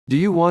Do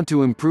you want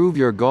to improve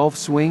your golf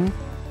swing?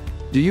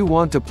 Do you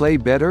want to play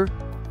better?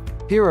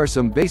 Here are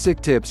some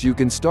basic tips you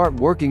can start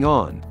working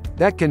on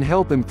that can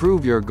help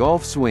improve your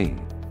golf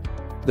swing.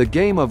 The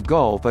game of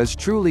golf is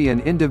truly an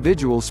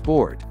individual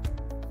sport.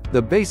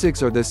 The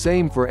basics are the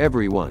same for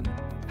everyone.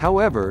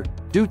 However,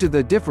 due to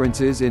the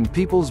differences in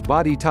people's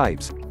body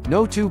types,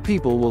 no two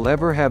people will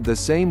ever have the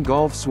same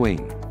golf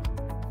swing.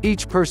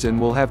 Each person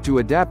will have to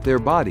adapt their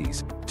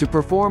bodies to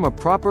perform a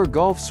proper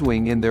golf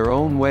swing in their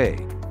own way.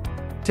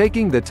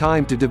 Taking the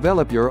time to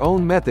develop your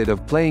own method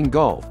of playing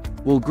golf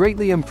will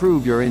greatly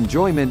improve your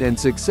enjoyment and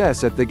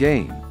success at the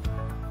game.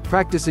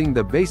 Practicing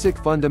the basic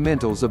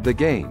fundamentals of the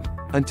game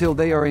until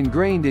they are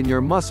ingrained in your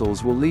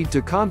muscles will lead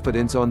to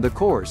confidence on the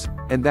course,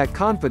 and that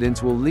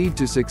confidence will lead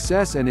to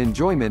success and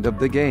enjoyment of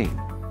the game.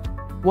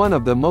 One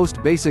of the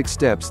most basic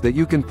steps that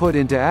you can put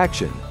into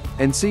action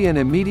and see an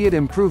immediate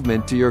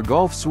improvement to your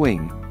golf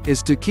swing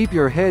is to keep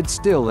your head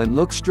still and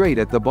look straight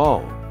at the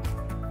ball.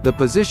 The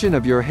position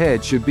of your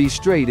head should be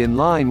straight in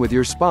line with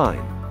your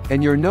spine,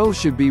 and your nose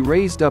should be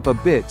raised up a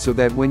bit so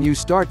that when you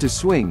start to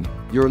swing,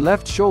 your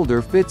left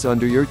shoulder fits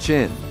under your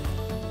chin.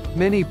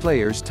 Many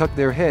players tuck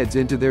their heads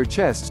into their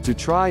chests to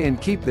try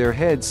and keep their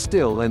heads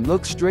still and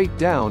look straight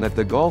down at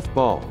the golf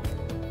ball.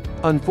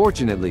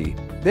 Unfortunately,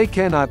 they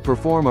cannot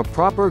perform a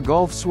proper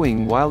golf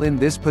swing while in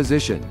this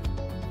position.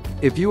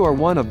 If you are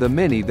one of the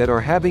many that are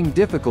having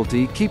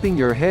difficulty keeping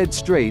your head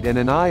straight and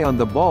an eye on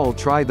the ball,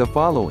 try the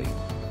following.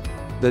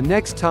 The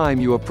next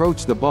time you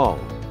approach the ball,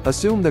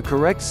 assume the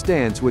correct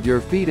stance with your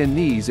feet and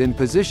knees in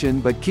position,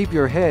 but keep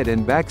your head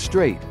and back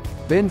straight.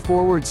 Bend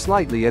forward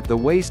slightly at the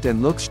waist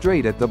and look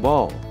straight at the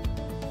ball.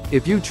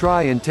 If you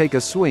try and take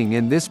a swing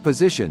in this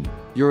position,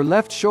 your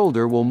left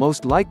shoulder will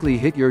most likely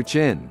hit your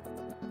chin.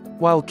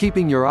 While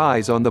keeping your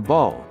eyes on the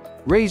ball,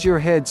 raise your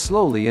head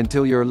slowly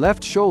until your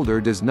left shoulder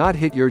does not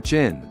hit your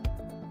chin.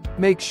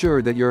 Make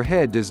sure that your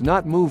head does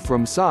not move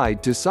from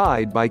side to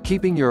side by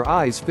keeping your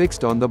eyes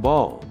fixed on the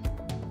ball.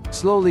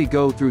 Slowly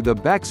go through the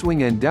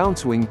backswing and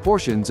downswing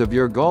portions of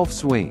your golf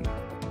swing.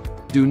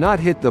 Do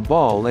not hit the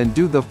ball and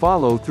do the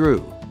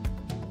follow-through.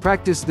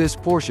 Practice this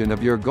portion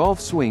of your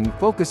golf swing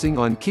focusing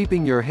on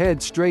keeping your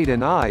head straight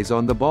and eyes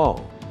on the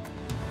ball.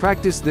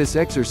 Practice this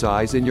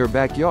exercise in your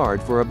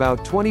backyard for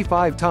about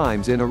 25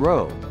 times in a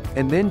row,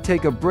 and then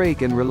take a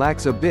break and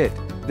relax a bit,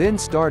 then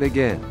start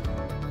again.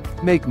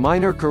 Make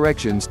minor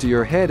corrections to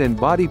your head and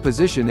body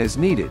position as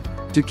needed,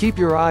 to keep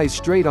your eyes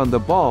straight on the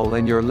ball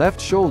and your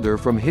left shoulder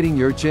from hitting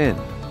your chin.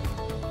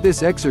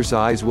 This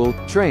exercise will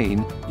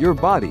train your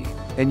body,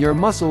 and your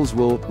muscles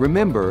will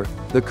remember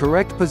the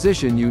correct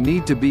position you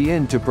need to be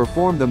in to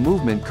perform the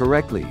movement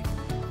correctly.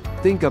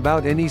 Think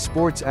about any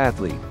sports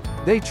athlete.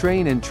 They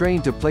train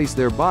to place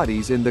their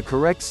bodies in the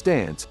correct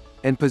stance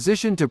and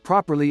position to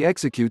properly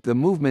execute the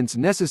movements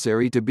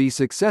necessary to be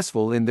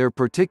successful in their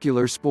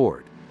particular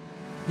sport.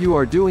 You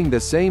are doing the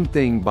same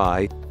thing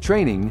by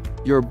training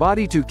your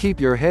body to keep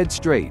your head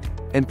straight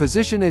and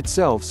position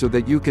itself so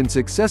that you can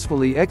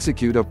successfully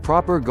execute a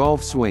proper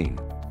golf swing.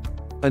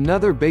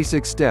 Another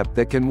basic step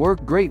that can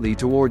work greatly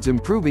towards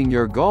improving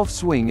your golf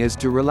swing is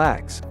to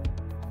relax.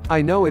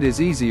 I know it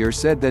is easier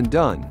said than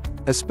done,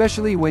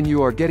 especially when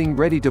you are getting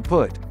ready to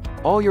put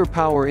all your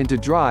power into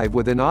drive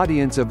with an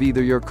audience of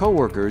either your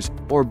coworkers,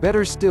 or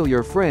better still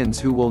your friends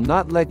who will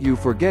not let you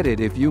forget it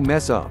if you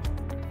mess up.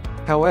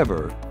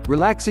 However,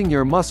 relaxing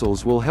your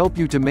muscles will help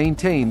you to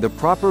maintain the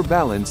proper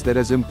balance that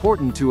is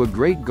important to a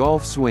great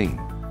golf swing.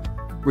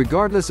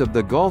 Regardless of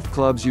the golf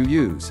clubs you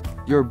use,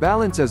 your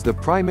balance is the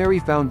primary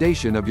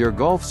foundation of your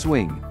golf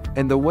swing,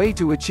 and the way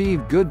to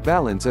achieve good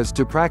balance is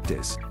to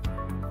practice.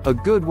 A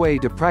good way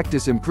to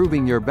practice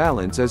improving your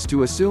balance is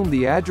to assume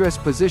the address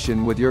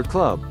position with your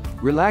club,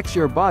 relax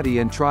your body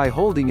and try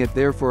holding it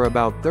there for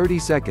about 30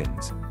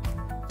 seconds.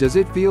 Does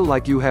it feel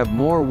like you have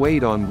more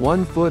weight on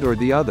one foot or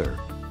the other?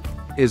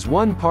 Is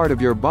one part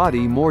of your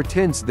body more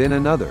tense than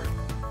another?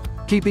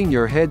 Keeping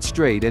your head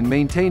straight and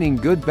maintaining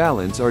good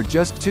balance are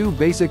just two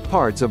basic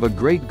parts of a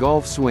great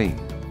golf swing.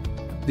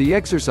 The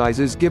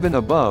exercises given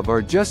above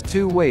are just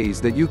two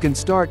ways that you can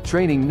start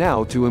training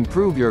now to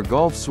improve your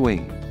golf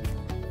swing.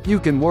 You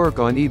can work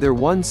on either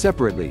one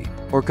separately,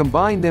 or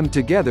combine them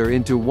together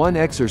into one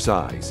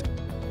exercise.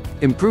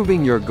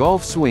 Improving your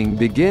golf swing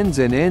begins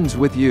and ends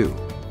with you.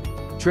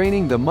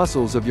 Training the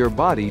muscles of your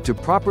body to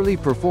properly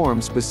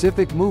perform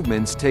specific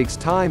movements takes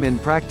time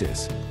and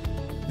practice.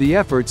 The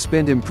effort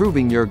spent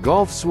improving your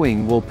golf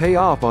swing will pay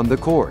off on the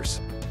course.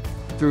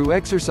 Through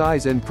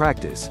exercise and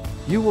practice,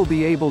 you will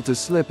be able to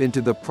slip into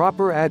the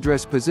proper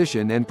address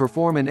position and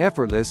perform an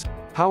effortless,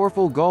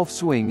 powerful golf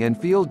swing and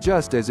feel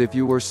just as if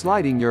you were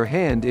sliding your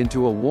hand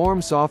into a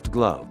warm, soft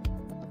glove.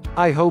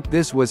 I hope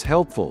this was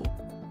helpful.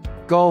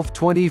 Golf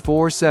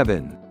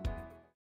 24/7